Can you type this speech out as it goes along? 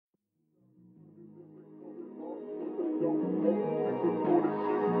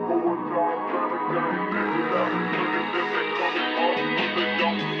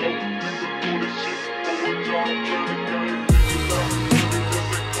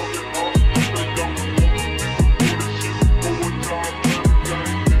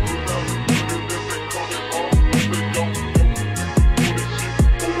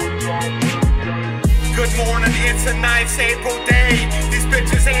April day. These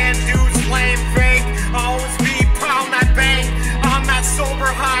bitches and dudes lame fake. I always be pound that bank. I'm not sober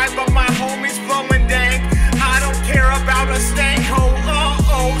high, but my homies blowing dank. I don't care about a stank hole.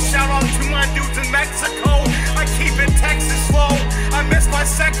 Shout out to my dudes in Mexico. I keep it Texas slow. I miss my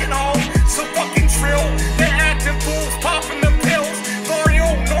second home, so fucking trill. They acting fools, popping them pills. Barrio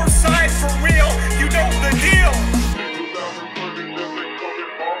Northside for real. You know the deal.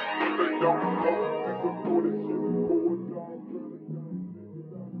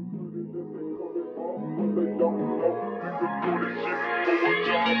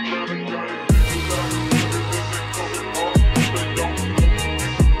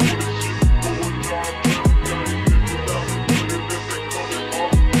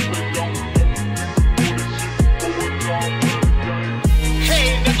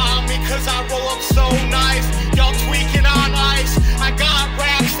 So nice, y'all tweaking on ice. I got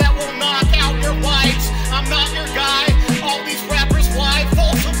raps that will knock out your lights. I'm not your guy. All these rappers lie,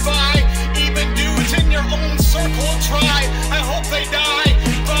 falsify. Even dudes in your own circle try. I hope they die.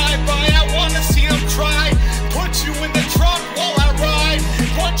 Bye bye. I wanna see them try. Put you in the trunk while I ride.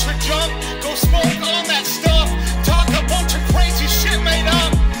 Bunch of junk, go smoke on that stuff. Talk a bunch of crazy shit made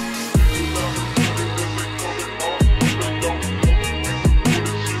up.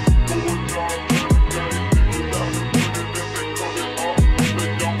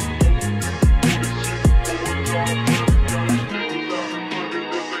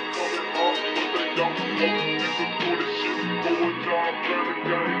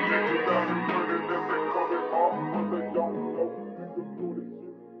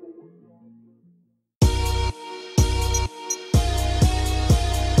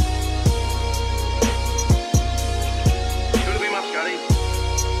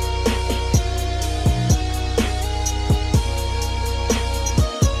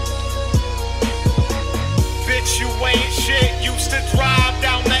 You ain't shit, used to drive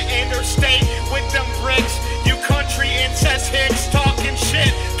down the interstate with them bricks. You country incest hicks talking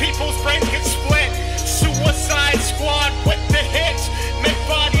shit, people's brains get split. Suicide squad with the hits, make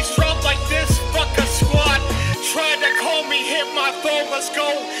bodies drop like this, fuck a squad. Tried to call me, hit my phone, let's go.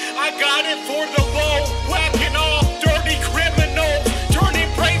 I got it for the low, whacking off dirty criminals, turning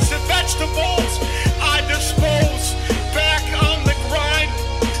brains to vegetables. I dispose, back on the grind.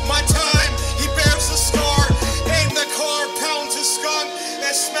 My time, he bears a scar. The car pounds a skunk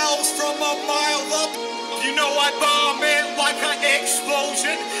that smells from a mile up. You know I bomb it like an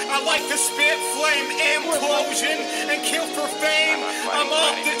explosion. I like to spit flame implosion and kill for fame. I'm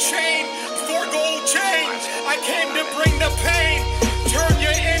off the chain for gold chains. I came to bring the pain, turn you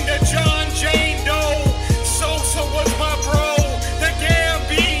into John Jane Doe. Sosa was my bro, the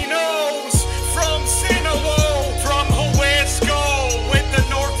Gambinos from Sinaloa, from Jalisco with the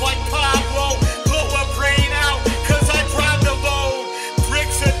North like Pablo. Blow a brain out.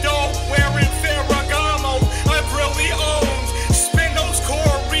 Wearing Ferragamo, I really owned. Spin those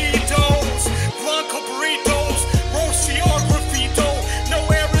Corridos, Blanco burritos, Rocio Grafito, no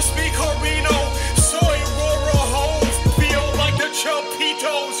Eris mi Corino, soy Roro, feel like the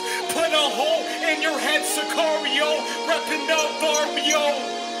Chapitos. Put a hole in your head, Sicario, reppin' the barrio.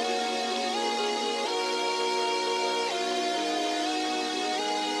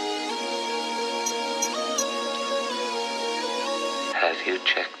 Have you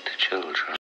checked the children?